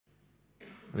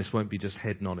And this won't be just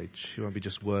head knowledge. It won't be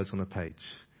just words on a page.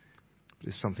 But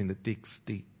it's something that digs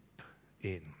deep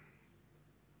in.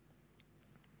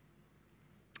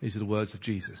 These are the words of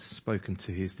Jesus spoken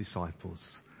to his disciples.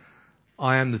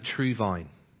 I am the true vine,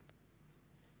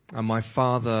 and my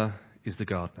Father is the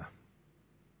gardener.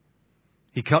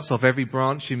 He cuts off every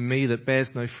branch in me that bears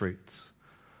no fruit,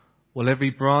 while every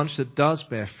branch that does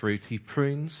bear fruit he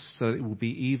prunes so that it will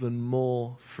be even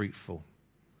more fruitful.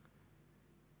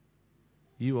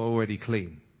 You are already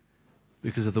clean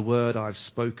because of the word I have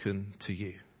spoken to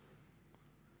you.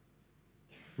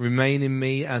 Remain in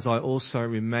me as I also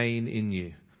remain in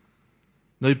you.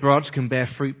 No branch can bear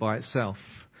fruit by itself.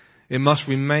 It must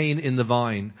remain in the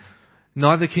vine.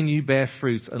 Neither can you bear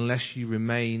fruit unless you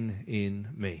remain in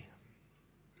me.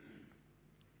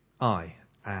 I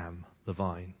am the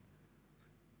vine.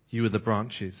 You are the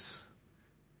branches.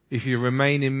 If you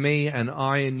remain in me and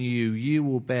I in you, you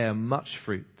will bear much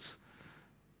fruit.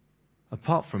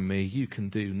 Apart from me, you can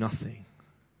do nothing.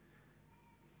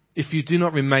 If you do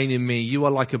not remain in me, you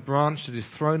are like a branch that is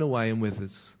thrown away and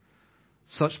withers.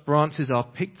 Such branches are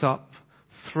picked up,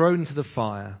 thrown into the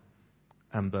fire,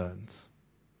 and burned.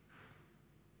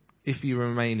 If you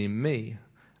remain in me,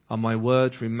 and my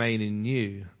words remain in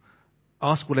you,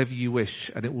 ask whatever you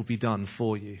wish, and it will be done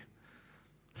for you.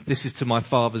 This is to my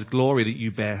Father's glory that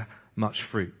you bear much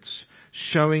fruit,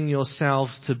 showing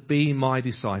yourselves to be my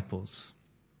disciples.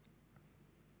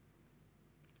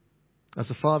 As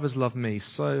the Father has loved me,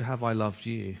 so have I loved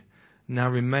you. Now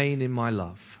remain in my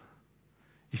love.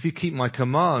 If you keep my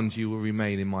commands, you will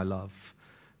remain in my love,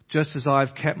 just as I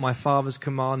have kept my Father's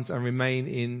commands and remain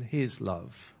in his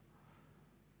love.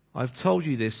 I've told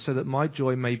you this so that my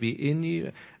joy may be in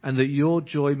you and that your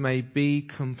joy may be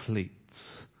complete.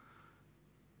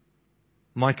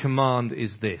 My command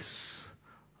is this: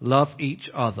 love each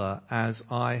other as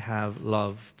I have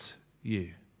loved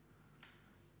you.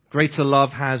 Greater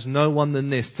love has no one than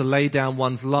this, to lay down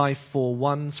one's life for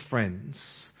one's friends.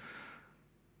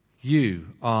 You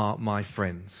are my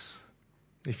friends,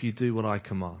 if you do what I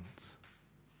command.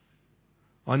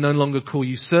 I no longer call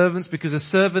you servants, because a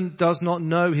servant does not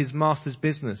know his master's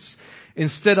business.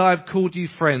 Instead, I have called you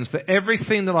friends, for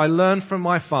everything that I learned from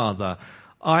my Father,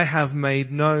 I have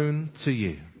made known to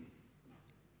you.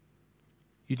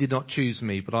 You did not choose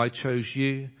me, but I chose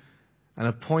you and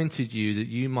appointed you that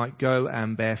you might go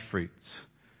and bear fruit,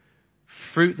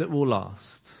 fruit that will last,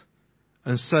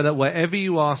 and so that wherever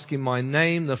you ask in my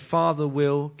name, the Father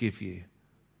will give you.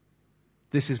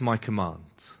 This is my command: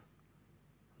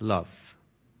 love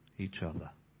each other.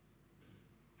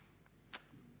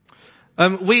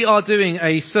 We are doing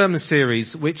a sermon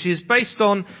series which is based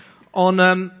on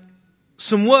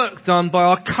some work done by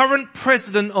our current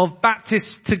president of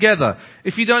Baptists Together.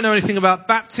 If you don't know anything about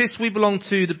Baptists, we belong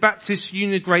to the Baptist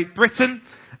Union of Great Britain,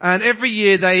 and every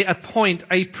year they appoint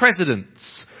a president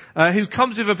who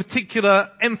comes with a particular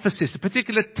emphasis, a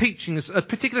particular teaching, a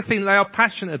particular thing they are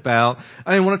passionate about,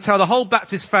 and they want to tell the whole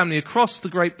Baptist family across the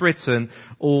Great Britain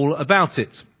all about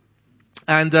it.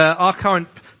 And our current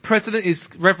president is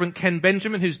Reverend Ken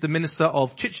Benjamin, who's the minister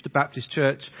of Chichester Baptist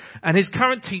Church, and his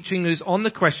current teaching is on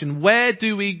the question, where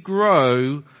do we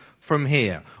grow from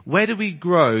here? Where do we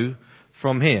grow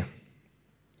from here?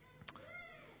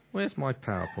 Where's my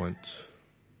PowerPoint?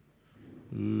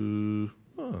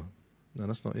 Oh, no,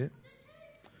 that's not it.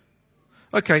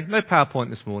 Okay, no PowerPoint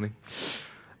this morning.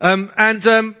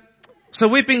 So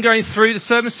we've been going through the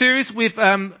sermon series. We've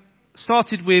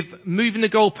started with moving the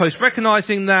goalpost,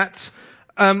 recognising that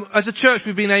as a church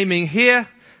we've been aiming here,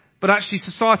 but actually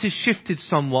society's shifted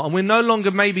somewhat, and we're no longer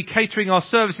maybe catering our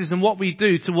services and what we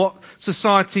do to what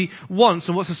society wants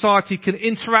and what society can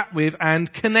interact with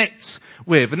and connect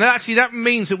with. And actually that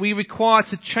means that we require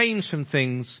to change some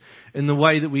things in the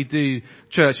way that we do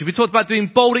church. We talked about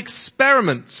doing bold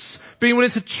experiments, being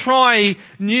willing to try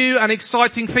new and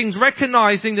exciting things,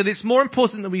 recognising that it's more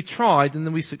important that we try than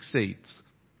that we succeed.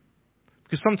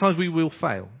 Because sometimes we will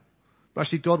fail. But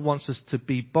actually God wants us to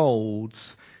be bold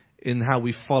in how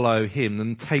we follow him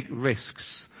and take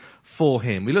risks for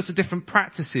him. We looked at different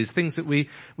practices, things that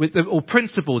or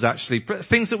principles actually,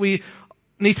 things that we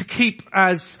need to keep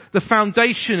as the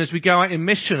foundation as we go out in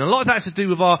mission. A lot of that has to do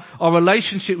with our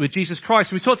relationship with Jesus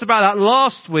Christ. We talked about that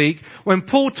last week when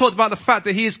Paul talked about the fact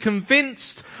that he is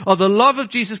convinced of the love of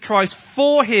Jesus Christ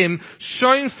for him,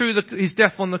 shown through his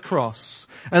death on the cross.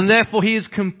 And therefore he is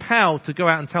compelled to go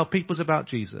out and tell people about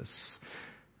Jesus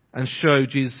and show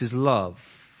Jesus' love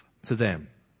to them.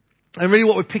 And really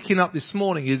what we're picking up this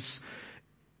morning is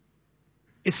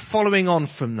following on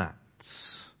from that.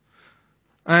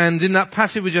 And in that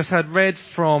passage we just had read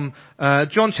from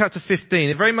John chapter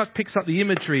 15, it very much picks up the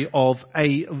imagery of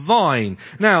a vine.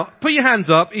 Now, put your hands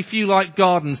up if you like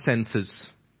garden centres.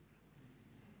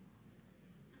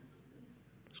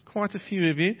 There's quite a few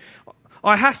of you.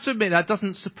 I have to admit that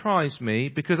doesn't surprise me,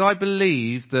 because I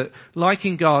believe that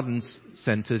liking garden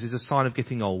centres is a sign of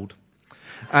getting old.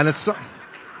 And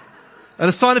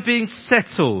a sign of being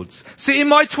settled. See, in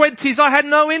my 20s, I had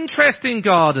no interest in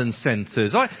garden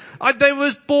centres. They were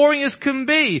as boring as can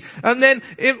be. And then,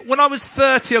 when I was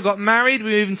 30, I got married.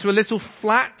 We moved into a little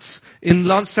flat in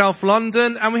South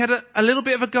London, and we had a little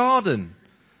bit of a garden.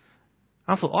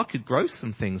 I thought I could grow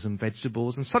some things and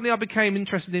vegetables, and suddenly I became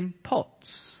interested in pots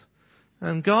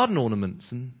and garden ornaments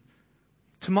and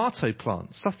tomato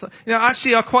plants, stuff that,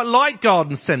 actually I quite like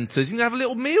garden centres. You can have a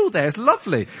little meal there. It's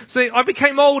lovely. So I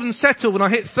became old and settled when I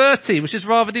hit 30, which is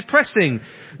rather depressing,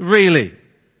 really.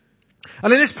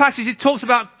 And in this passage it talks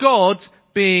about God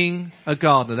being a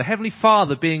gardener, the Heavenly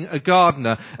Father being a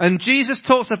gardener. And Jesus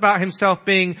talks about himself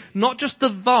being not just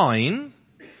the vine,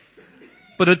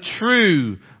 but a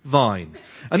true vine.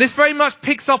 And this very much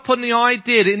picks up on the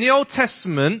idea that in the Old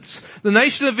Testament, the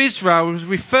nation of Israel was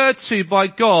referred to by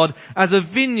God as a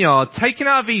vineyard taken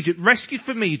out of Egypt, rescued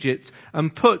from Egypt,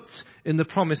 and put in the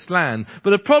promised land.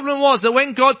 But the problem was that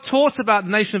when God taught about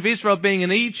the nation of Israel being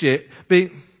in Egypt,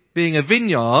 being a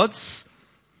vineyard,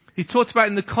 he taught about it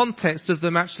in the context of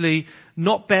them actually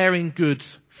not bearing good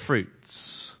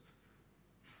fruits.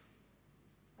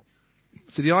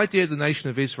 So the idea of the nation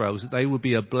of Israel was that they would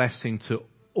be a blessing to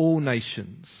all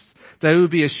nations. They would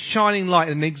be a shining light,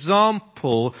 an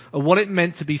example of what it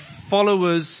meant to be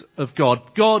followers of God,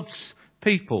 God's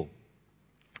people.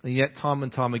 And yet, time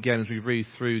and time again, as we read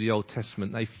through the Old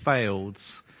Testament, they failed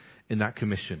in that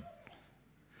commission.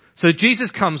 So Jesus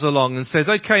comes along and says,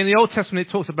 okay, in the Old Testament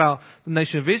it talks about the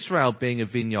nation of Israel being a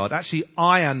vineyard. Actually,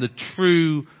 I am the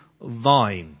true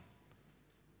vine.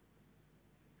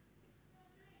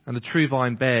 And the true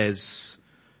vine bears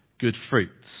good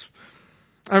fruits.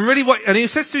 And really and he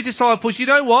says to his disciples, you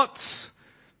know what?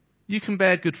 You can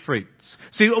bear good fruits.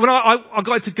 See, when I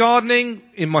got into gardening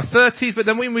in my 30s, but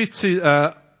then we moved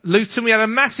to Luton, we had a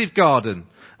massive garden.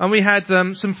 And we had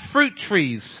some fruit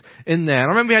trees in there. And I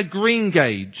remember we had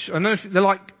greengage. I don't know if they're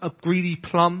like a greedy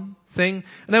plum thing.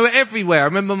 And they were everywhere. I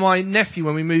remember my nephew,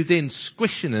 when we moved in,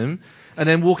 squishing them and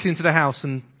then walking into the house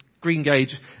and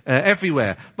greengage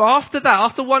everywhere. But after that,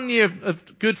 after 1 year of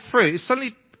good fruit,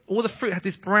 suddenly all the fruit had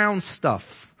this brown stuff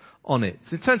on it.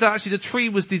 It turns out actually the tree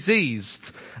was diseased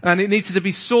and it needed to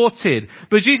be sorted.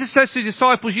 But Jesus says to his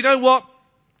disciples, you know what?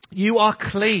 You are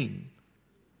clean.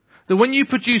 That when you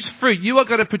produce fruit, you are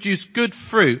going to produce good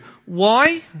fruit.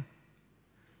 Why?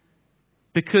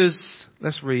 Because,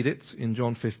 let's read it in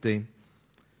John 15.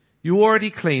 You're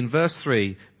already clean, verse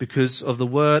 3, because of the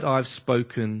word I've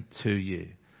spoken to you.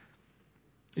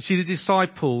 You see, the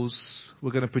disciples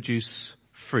were going to produce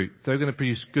fruit. They were going to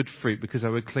produce good fruit because they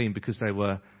were clean, because they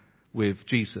were with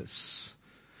Jesus.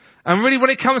 And really, when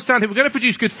it comes down to it, we're going to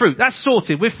produce good fruit. That's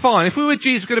sorted. We're fine. If we were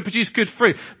Jesus, we're going to produce good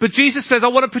fruit. But Jesus says, I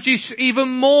want to produce even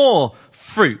more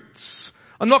fruits.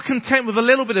 I'm not content with a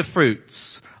little bit of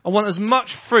fruits. I want as much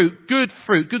fruit, good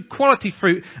quality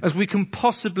fruit, as we can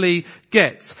possibly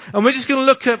get. And we're just going to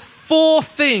look at 4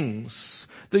 things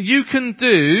that you can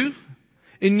do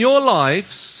in your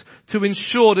lives to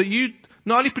ensure that you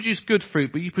not only produce good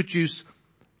fruit, but you produce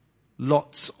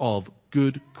lots of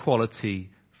good quality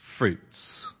fruits.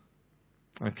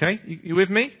 Okay? You with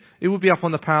me? It will be up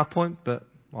on the PowerPoint, but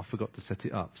I forgot to set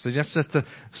it up. So you just have to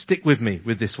stick with me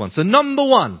with this one. So number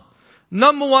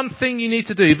one thing you need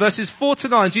to do, verses 4 to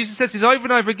 9, Jesus says this over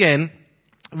and over again,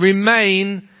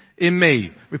 remain in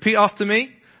me. Repeat after me.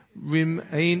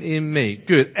 Remain in me.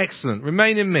 Good. Excellent.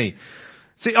 Remain in me.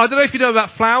 See, I don't know if you know about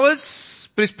flowers,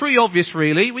 but it's pretty obvious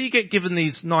really. When you get given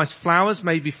these nice flowers,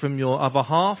 maybe from your other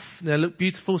half, they look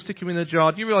beautiful, stick them in a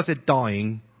jar, do you realise they're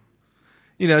dying?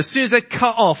 As soon as they're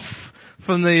cut off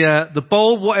from the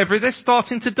bulb, whatever, they're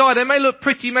starting to die. They may look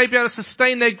pretty, you may be able to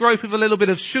sustain their growth with a little bit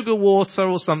of sugar water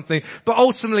or something, but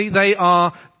ultimately they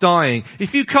are dying.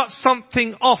 If you cut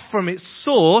something off from its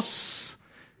source,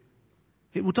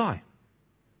 it will die.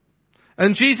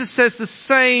 And Jesus says the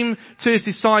same to his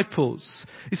disciples.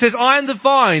 He says, I am the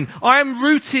vine. I am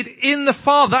rooted in the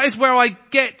Father. That is where I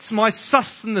get my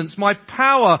sustenance, my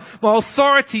power, my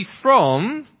authority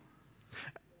from.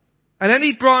 And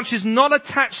any branches not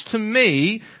attached to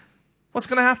me, what's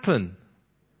going to happen?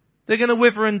 They're going to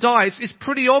wither and die. It's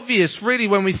pretty obvious, really,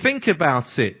 when we think about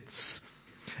it.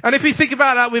 And if we think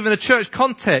about that within a church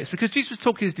context, because Jesus was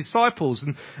talking to his disciples,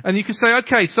 and you can say,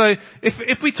 okay, so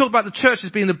if we talk about the church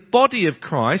as being the body of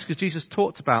Christ, because Jesus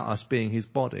talked about us being his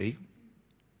body,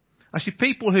 actually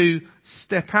people who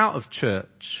step out of church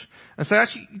and say,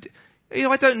 actually,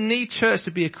 I don't need church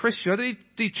to be a Christian. I don't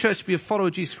need church to be a follower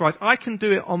of Jesus Christ. I can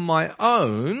do it on my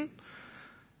own.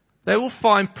 They will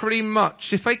find pretty much,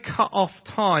 if they cut off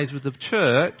ties with the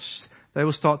church, they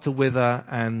will start to wither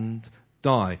and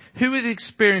die. Who has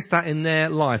experienced that in their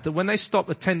life? That when they stop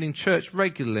attending church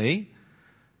regularly,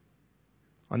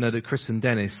 I know that Chris and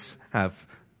Dennis have,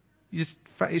 you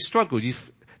struggled.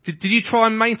 Did you try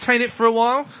and maintain it for a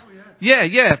while? Oh, yeah.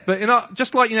 Yeah. But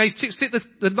just like, you stick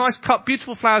the nice cut,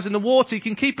 beautiful flowers in the water, you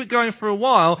can keep it going for a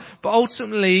while, but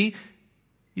ultimately,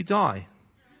 you die.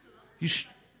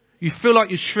 You feel like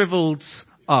you're shriveled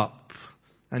up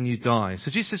and you die.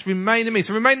 So Jesus says, remain in me.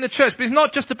 So remain in the church. But it's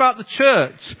not just about the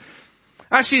church.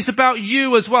 Actually, it's about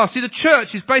you as well. See, the church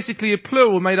is basically a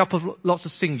plural made up of lots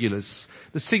of singulars.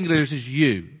 The singular is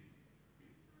you.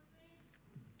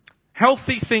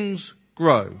 Healthy things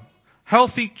grow.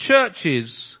 Healthy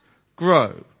churches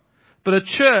grow. But a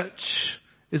church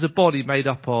is a body made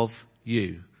up of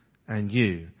you and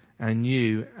you and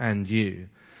you and you.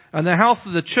 And the health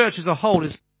of the church as a whole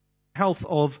is the health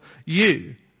of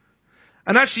you.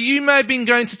 And actually, you may have been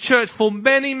going to church for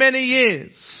many, many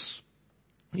years.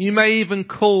 You may even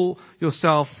call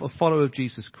yourself a follower of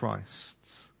Jesus Christ.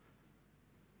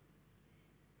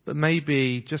 But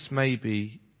maybe, just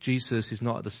maybe, Jesus is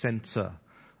not at the center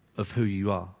of who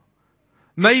you are.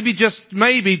 Maybe, just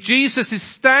maybe, Jesus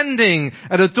is standing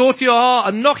at the door to your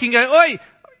heart and knocking, going, "Oi,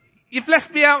 you've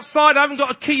left me outside. I haven't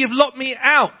got a key. You've locked me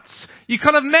out. You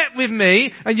kind of met with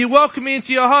me and you welcomed me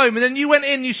into your home, and then you went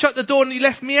in, you shut the door and you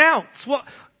left me out. What?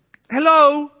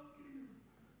 Hello?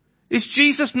 Is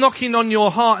Jesus knocking on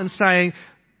your heart and saying,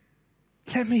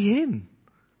 let me in?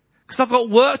 Because I've got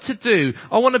work to do.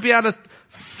 I want to be able to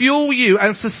fuel you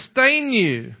and sustain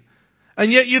you.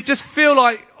 And yet you just feel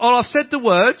like, oh, I've said the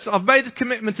words. I've made a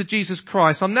commitment to Jesus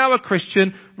Christ. I'm now a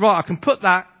Christian. Right, I can put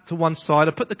that to one side.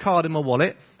 I put the card in my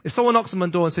wallet. If someone knocks on my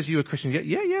door and says, you're a Christian,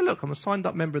 yeah, look, I'm a signed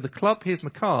up member of the club. Here's my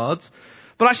cards.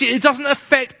 But actually, it doesn't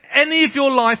affect any of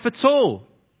your life at all.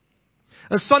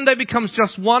 And Sunday becomes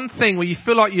just one thing where you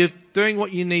feel like you're doing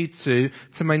what you need to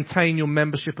maintain your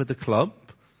membership of the club.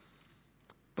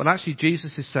 But actually,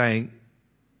 Jesus is saying,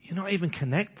 you're not even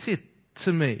connected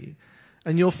to me.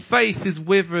 And your faith is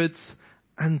withered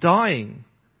and dying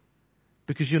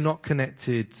because you're not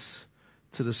connected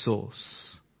to the source.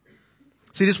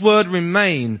 See, this word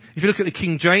remain, if you look at the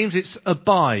King James, it's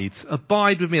abide.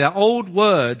 Abide with me. That old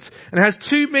word. And it has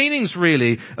two meanings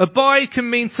really. Abide can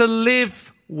mean to live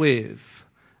with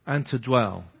and to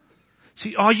dwell.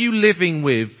 See, are you living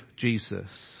with Jesus?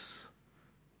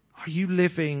 Are you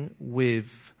living with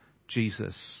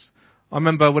Jesus? I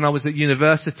remember when I was at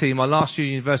university, my last year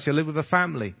at university, I lived with a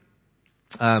family.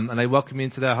 And they welcomed me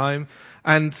into their home.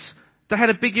 And they had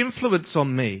a big influence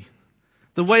on me.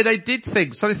 The way they did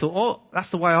things. So I thought, oh,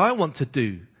 that's the way I want to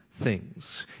do things.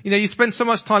 You spend so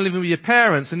much time living with your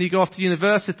parents and you go off to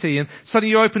university and suddenly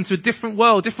you're open to a different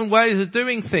world, different ways of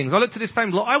doing things. I looked at this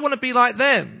family, I want to be like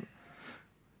them.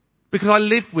 Because I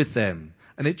lived with them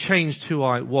and it changed who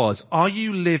I was. Are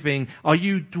you living? Are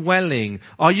you dwelling?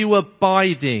 Are you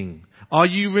abiding? Are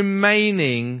you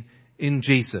remaining in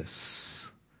Jesus?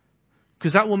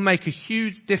 Because that will make a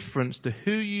huge difference to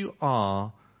who you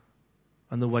are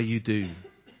and the way you do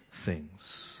things.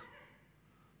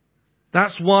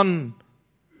 That's one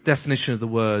definition of the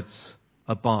words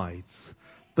abide.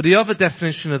 But the other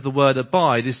definition of the word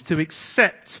abide is to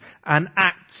accept and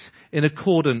act in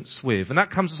accordance with. And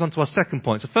that comes us on to our second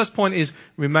point. So first point is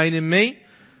remain in me.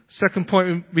 Second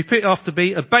point, repeat after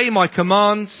me, obey my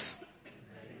commands.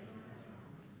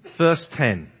 Verse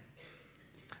 10.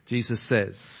 Jesus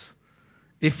says,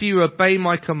 if you obey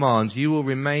my commands, you will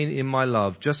remain in my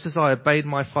love, just as I obeyed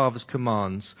my Father's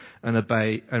commands and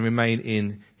remain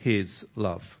in his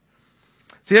love.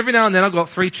 See, every now and then I've got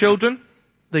 3 children.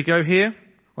 They go here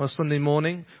on a Sunday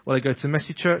morning, or they go to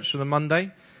Messy Church on a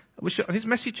Monday. It's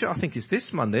Messy Church, I think it's this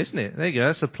Monday, isn't it? There you go,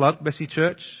 that's a plug, Messy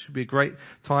Church. Should be a great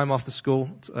time after school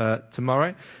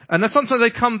tomorrow. And then sometimes they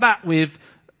come back with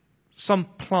some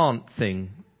plant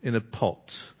thing in a pot.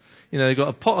 They've got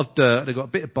a pot of dirt, they've got a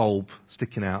bit of bulb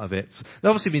sticking out of it. They've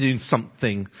obviously been doing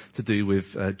something to do with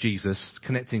Jesus,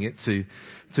 connecting it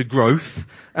to growth.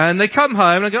 And they come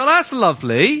home and I go, oh, that's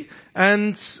lovely.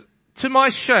 And to my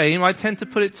shame, I tend to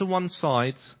put it to one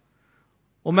side.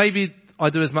 Or maybe I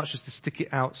do as much as to stick it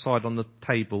outside on the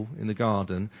table in the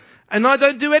garden. And I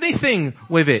don't do anything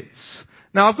with it.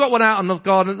 Now, I've got one out in the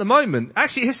garden at the moment.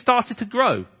 Actually, it has started to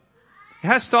grow. It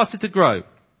has started to grow.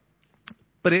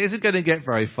 But it isn't going to get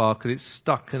very far because it's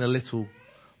stuck in a little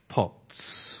pot.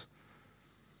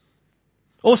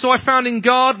 Also, I found in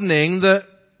gardening that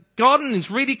gardening is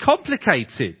really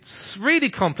complicated. Really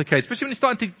complicated. Especially when you're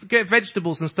starting to get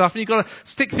vegetables and stuff and you've got to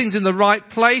stick things in the right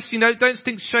place. You know, don't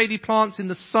stick shady plants in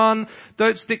the sun.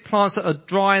 Don't stick plants that are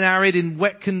dry and arid in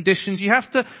wet conditions. You have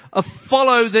to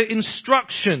follow the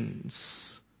instructions.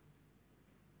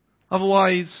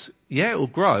 Otherwise, yeah, it will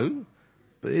grow,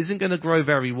 but it isn't going to grow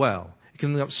very well. It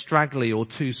can end up straggly or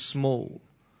too small.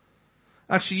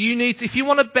 Actually, if you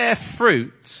want to bear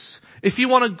fruit, if you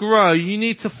want to grow, you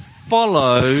need to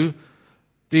follow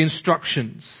the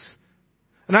instructions.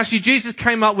 And actually, Jesus didn't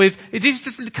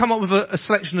come up with a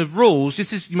selection of rules.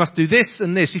 You must do this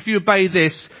and this. If you obey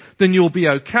this, then you'll be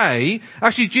okay.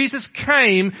 Actually, Jesus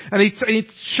came and he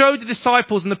showed the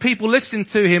disciples and the people listening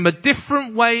to him a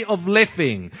different way of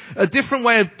living, a different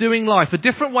way of doing life, a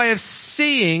different way of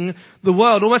seeing the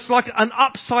world, almost like an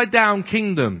upside down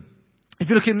kingdom. If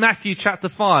you look in Matthew chapter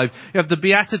 5, you have the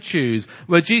Beatitudes,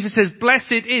 where Jesus says,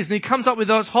 blessed is, and he comes up with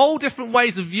those whole different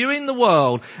ways of viewing the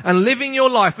world and living your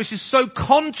life, which is so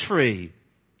contrary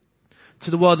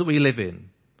to the world that we live in.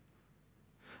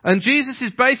 And Jesus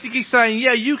is basically saying,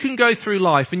 yeah, you can go through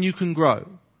life and you can grow.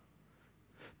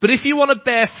 But if you want to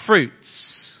bear fruits,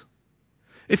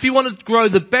 if you want to grow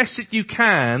the best that you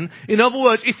can, in other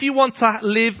words, if you want to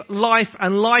live life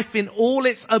and life in all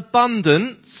its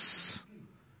abundance,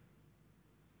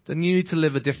 then you need to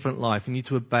live a different life. You need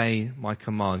to obey my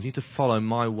commands. You need to follow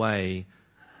my way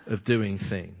of doing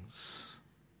things.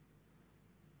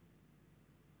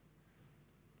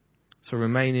 So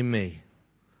remain in me.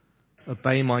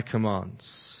 Obey my commands.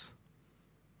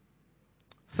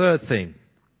 Third thing,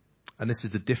 and this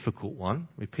is the difficult one.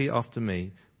 Repeat after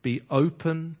me. Be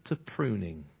open to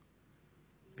pruning.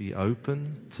 Be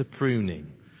open to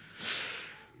pruning.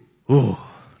 Oh,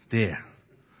 dear.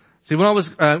 See, when I was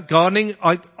gardening,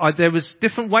 there was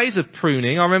different ways of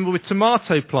pruning. I remember with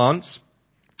tomato plants,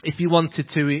 if you wanted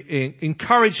to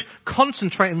encourage,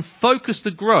 concentrate and focus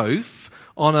the growth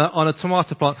on a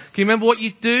tomato plant, can you remember what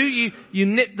you do? You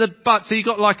nip the bud. So you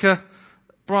got like a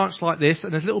branch like this,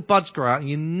 and there's little buds grow out, and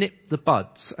you nip the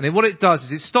buds. And then what it does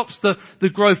is it stops the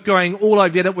growth going all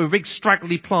over. You end up with a big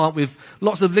straggly plant with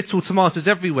lots of little tomatoes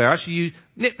everywhere. Actually, you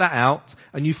nip that out,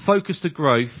 and you focus the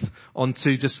growth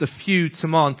onto just a few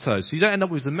tomatoes. So you don't end up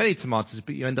with as many tomatoes,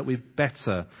 but you end up with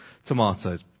better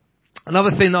tomatoes. Another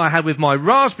thing that I had with my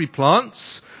raspberry plants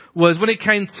was when it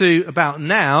came to about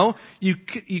now, you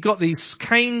got these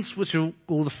canes, which are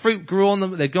all the fruit grew on them,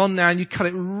 but they're gone now, and you cut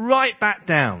it right back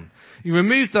down. You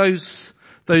remove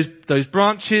those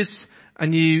branches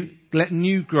and you let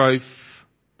new growth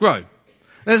grow.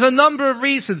 There's a number of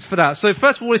reasons for that. So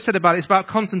first of all, what I said about it is about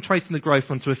concentrating the growth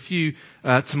onto a few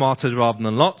tomatoes rather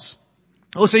than lots.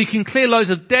 Also, you can clear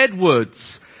loads of dead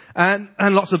woods and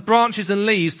lots of branches and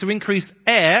leaves to increase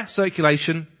air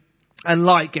circulation and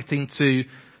light getting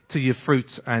to your fruit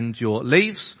and your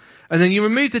leaves. And then you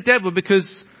remove the dead wood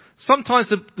because sometimes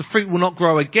the fruit will not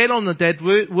grow again on the dead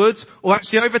wood, or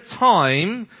actually over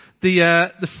time, the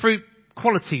fruit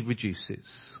quality reduces.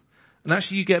 And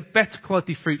actually you get better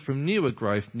quality fruit from newer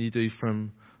growth than you do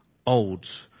from old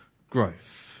growth.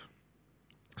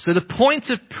 So the point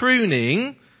of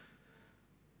pruning,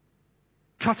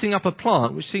 cutting up a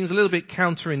plant, which seems a little bit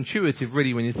counterintuitive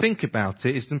really when you think about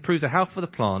it, is to improve the health of the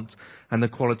plant and the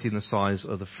quality and the size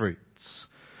of the fruits.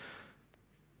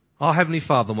 Our Heavenly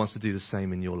Father wants to do the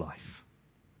same in your life.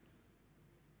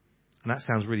 And that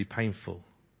sounds really painful,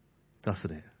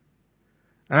 doesn't it?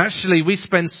 And actually, we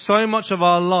spend so much of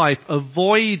our life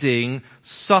avoiding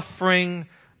suffering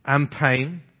and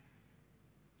pain.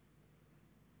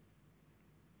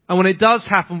 And when it does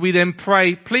happen, we then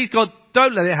pray, please God,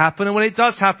 don't let it happen. And when it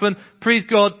does happen, please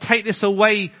God, take this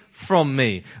away from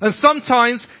me. And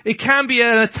sometimes it can be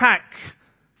an attack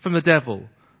from the devil,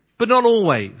 but not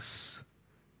always.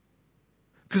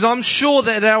 Because I'm sure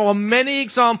that there are many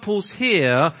examples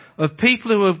here of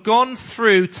people who have gone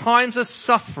through times of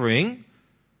suffering,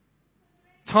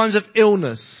 times of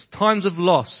illness, times of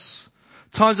loss,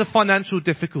 times of financial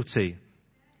difficulty.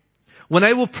 When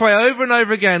they will pray over and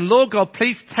over again, Lord God,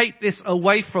 please take this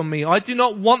away from me. I do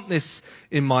not want this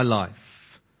in my life.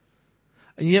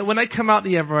 And yet when they come out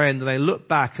the other end and they look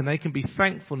back and they can be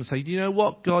thankful and say, you know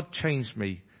what? God changed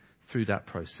me through that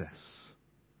process.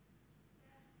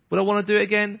 Would I want to do it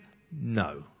again?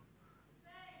 No.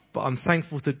 But I'm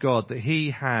thankful to God that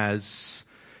He has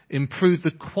improved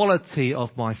the quality of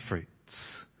my fruits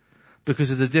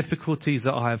because of the difficulties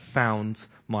that I have found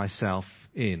myself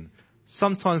in.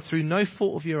 sometimes through no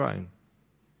fault of your own,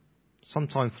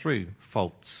 sometimes through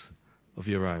faults of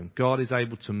your own. God is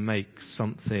able to make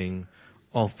something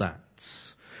of that.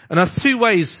 And there's two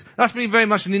ways. That's been very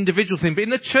much an individual thing. But in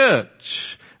the church,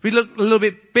 if we look a little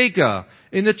bit bigger,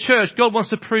 in the church, God wants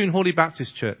to prune Hawley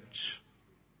Baptist Church.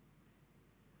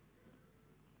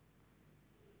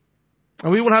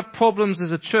 And we will have problems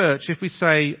as a church if we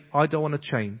say, I don't want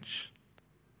to change.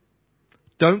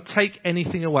 Don't take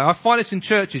anything away. I find this in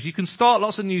churches. You can start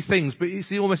lots of new things, but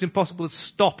it's almost impossible to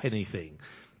stop anything.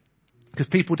 Because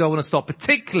people don't want to stop,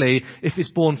 particularly if it's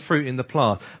borne fruit in the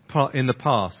past.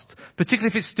 Particularly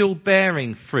if it's still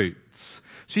bearing fruits.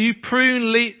 So you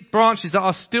prune branches that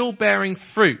are still bearing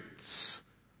fruits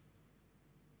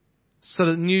so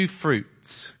that new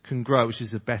fruits can grow, which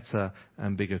is a better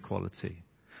and bigger quality.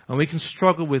 And we can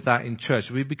struggle with that in church.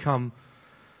 We become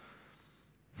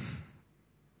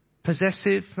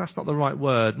possessive, that's not the right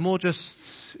word, more just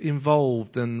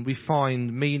involved, and we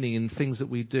find meaning in things that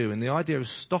we do. And the idea of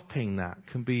stopping that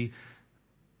can be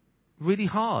really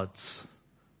hard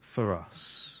for us.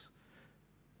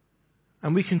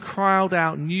 And we can crowd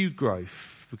out new growth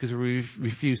because we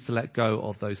refuse to let go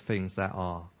of those things that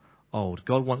are old.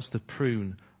 God wants to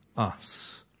prune us.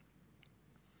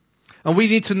 And we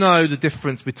need to know the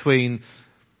difference between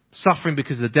suffering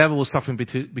because of the devil or suffering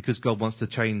because God wants to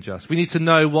change us. We need to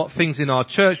know what things in our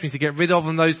church we need to get rid of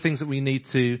and those things that we need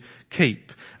to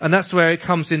keep. And that's where it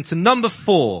comes into number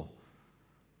 4.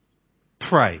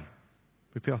 Pray.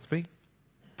 Repeat after me.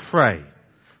 Pray.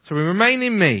 So remain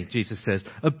in me, Jesus says.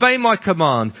 Obey my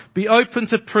command. Be open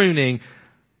to pruning.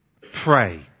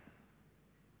 Pray.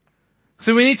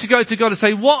 So we need to go to God and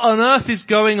say, what on earth is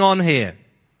going on here?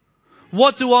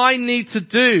 What do I need to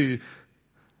do?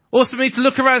 Also, we need to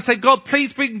look around and say, God,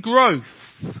 please bring growth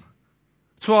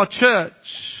to our church.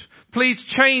 Please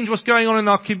change what's going on in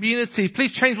our community.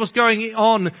 Please change what's going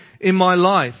on in my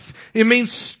life. It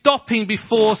means stopping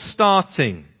before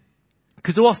starting.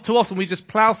 Because too often we just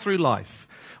plough through life.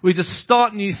 We just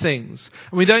start new things.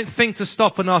 And we don't think to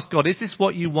stop and ask God, is this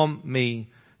what you want me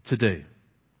to do?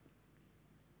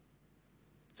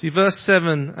 See, verse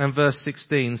 7 and verse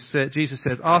 16, Jesus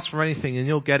says, ask for anything and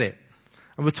you'll get it.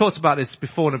 And we talked about this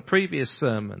before in a previous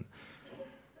sermon.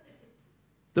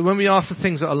 That when we ask for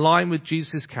things that align with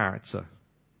Jesus' character,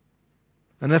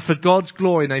 and they're for God's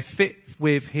glory and they fit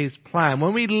with His plan,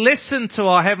 when we listen to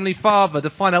our Heavenly Father to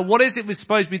find out what is it we're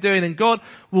supposed to be doing, and God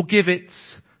will give it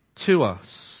to us.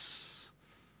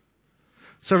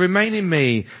 So remain in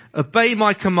me, obey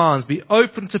my commands, be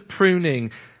open to pruning,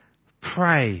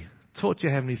 pray. Talk to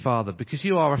your Heavenly Father because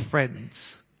you are a friend.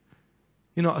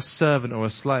 You're not a servant or a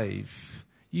slave.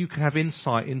 You can have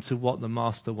insight into what the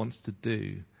Master wants to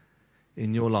do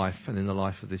in your life and in the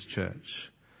life of this church.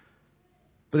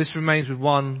 But this remains with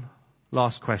one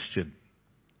last question.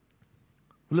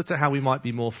 We looked at how we might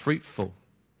be more fruitful,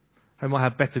 how we might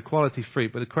have better quality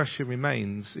fruit, but the question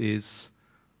remains is,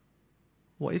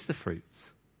 what is the fruit?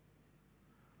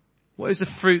 What is the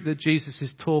fruit that Jesus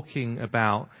is talking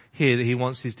about here that He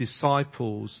wants His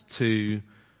disciples to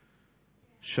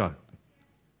show?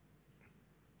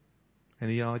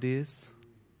 Any ideas?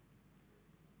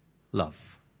 Love.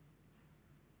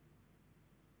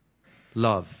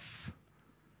 Love.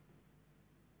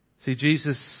 See,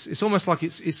 Jesus, it's almost like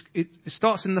it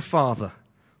starts in the Father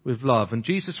with love. And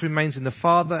Jesus remains in the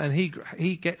Father and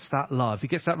he gets that love. He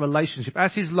gets that relationship.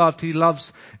 As He's loved, He loves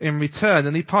in return.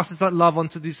 And He passes that love on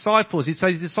to the disciples. He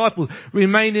says, disciples,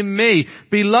 remain in me,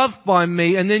 be loved by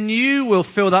me, and then you will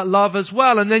feel that love as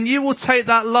well. And then you will take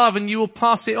that love and you will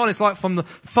pass it on. It's like from the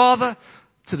Father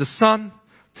to the Son,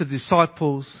 to the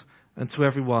disciples, and to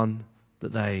everyone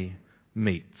that they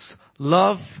meet.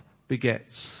 Love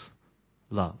begets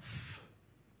love.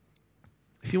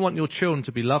 If you want your children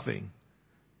to be loving,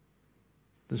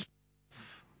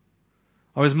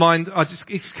 it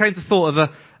just came to thought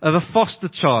of a foster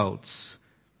child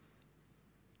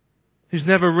who's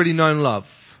never really known love.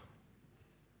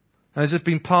 And has just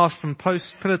been passed from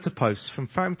pillar to post, from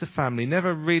family to family,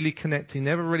 never really connecting,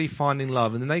 never really finding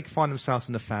love. And then they find themselves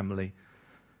in a family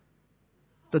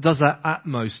that does their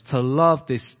utmost to love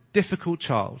this difficult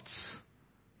child.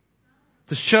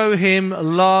 To show him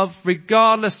love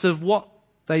regardless of what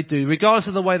they do, regardless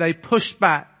of the way they push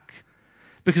back,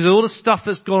 because of all the stuff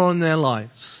that's gone on in their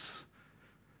lives.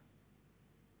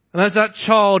 And as that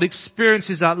child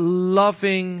experiences that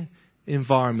loving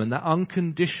environment, that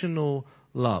unconditional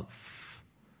love,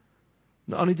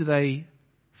 not only do they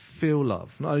feel love,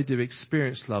 not only do they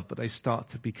experience love, but they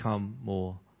start to become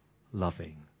more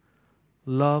loving.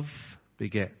 Love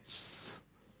begets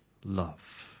love.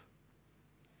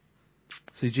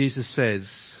 See, Jesus says,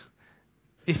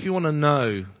 If you want to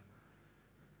know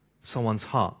someone's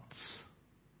heart,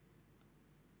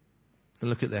 then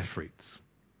look at their fruits.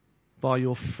 By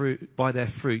their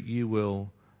fruit you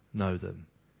will know them.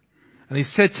 And he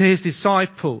said to his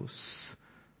disciples,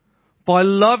 by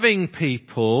loving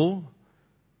people,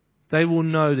 they will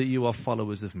know that you are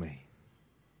followers of me.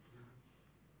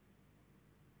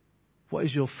 What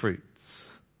is your fruit?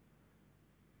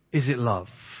 Is it love?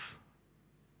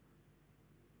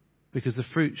 Because the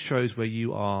fruit shows where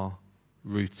you are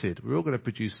rooted. We're all going to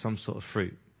produce some sort of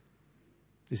fruit.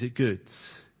 Is it good?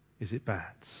 Is it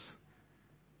bad?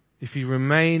 If you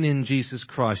remain in Jesus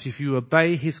Christ, if you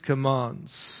obey his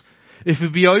commands, if you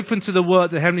be open to the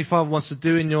work that Heavenly Father wants to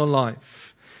do in your life,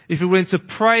 if you're willing to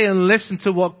pray and listen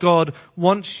to what God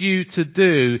wants you to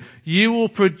do, you will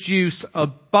produce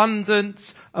abundant,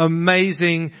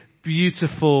 amazing,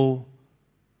 beautiful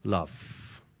love.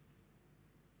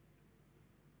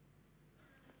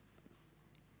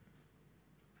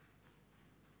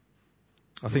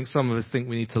 I think some of us think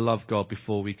we need to love God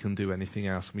before we can do anything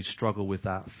else. We struggle with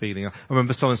that feeling. I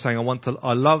remember someone saying, I want to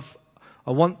love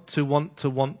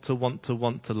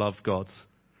God.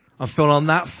 I feel I'm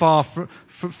that far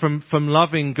from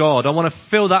loving God. I want to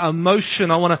feel that emotion.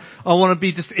 I want to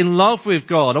be just in love with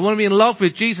God. I want to be in love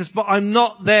with Jesus, but I'm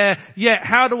not there yet.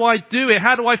 How do I do it?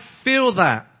 How do I feel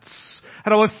that? How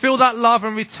do I feel that love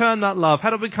and return that love? How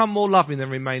do I become more loving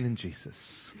and remain in Jesus?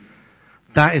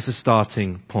 That is a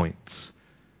starting point.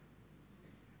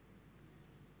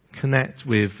 Connect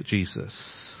with Jesus.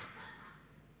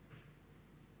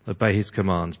 Obey his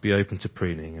commands. Be open to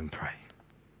pruning and pray.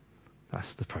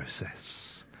 That's the process.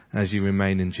 As you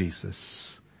remain in Jesus,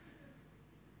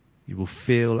 you will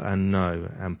feel and know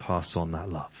and pass on that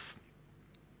love.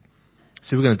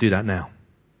 So we're going to do that now.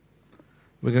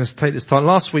 We're going to take this time.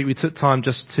 Last week we took time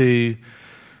just to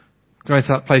go into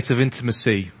that place of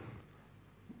intimacy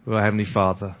with our Heavenly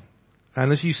Father.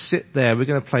 And as you sit there, we're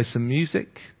going to play some music.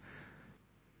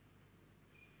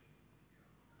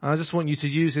 I just want you to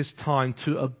use this time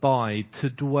to abide,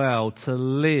 to dwell, to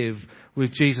live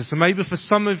with Jesus. And maybe for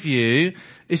some of you,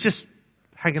 it's just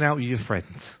hanging out with your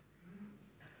friends.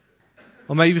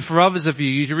 Or maybe for others of you,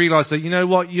 you realise that, you know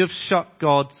what, you've shut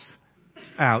God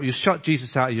out. You've shut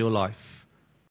Jesus out of your life.